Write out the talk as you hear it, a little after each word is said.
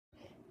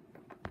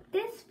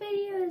This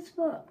video is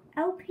for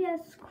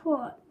LPS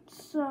quartz,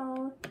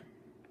 so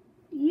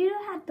you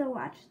don't have to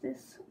watch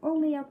this,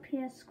 only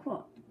LPS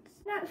quartz.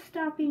 Not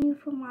stopping you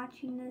from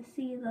watching this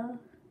either.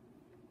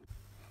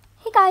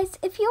 Hey guys,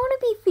 if you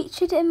want to be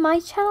featured in my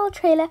channel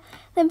trailer,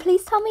 then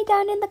please tell me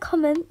down in the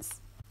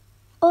comments.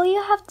 All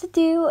you have to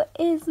do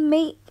is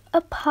make a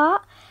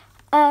part.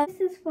 This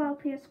is for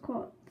LPS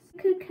quartz.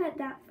 You could cut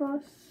that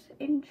first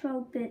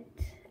intro bit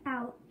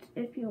out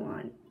if you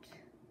want.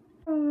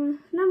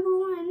 Number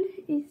one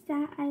is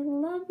that I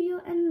love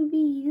your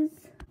envies.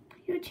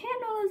 Your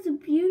channel is a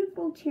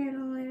beautiful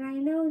channel, and I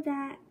know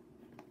that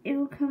it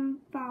will come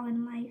far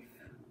in life.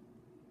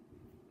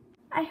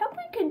 I hope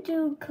we could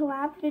do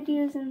collab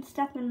videos and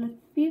stuff in the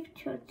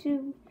future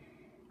too.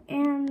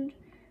 And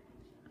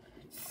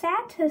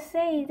sad to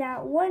say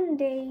that one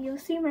day you'll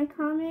see my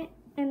comment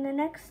and the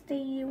next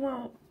day you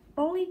won't.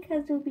 Only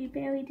because it'll be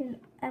buried in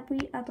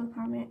every other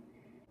comment.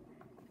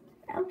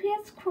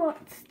 LPS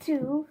quartz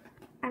too.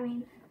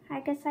 I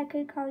guess I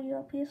could call you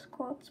LPS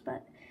quartz,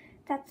 but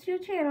that's your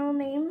channel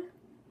name.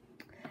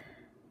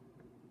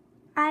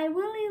 I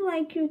really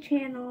like your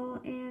channel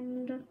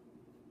and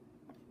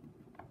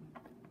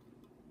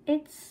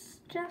it's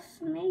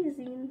just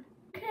amazing.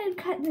 I could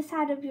cut this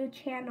out of your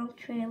channel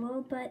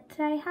trailer, but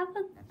I have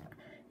a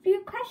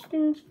few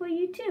questions for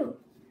you too.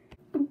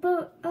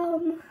 But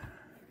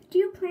do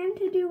you plan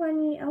to do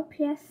any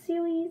LPS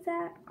series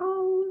at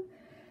all?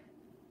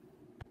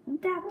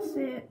 That's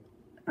it.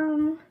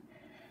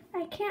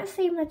 I can't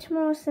say much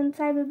more since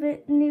I'm a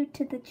bit new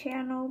to the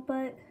channel,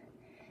 but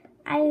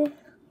I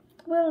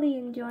really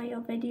enjoy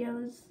your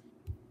videos.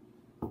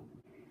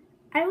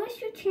 I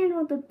wish your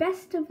channel the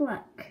best of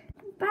luck.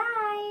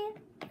 Bye!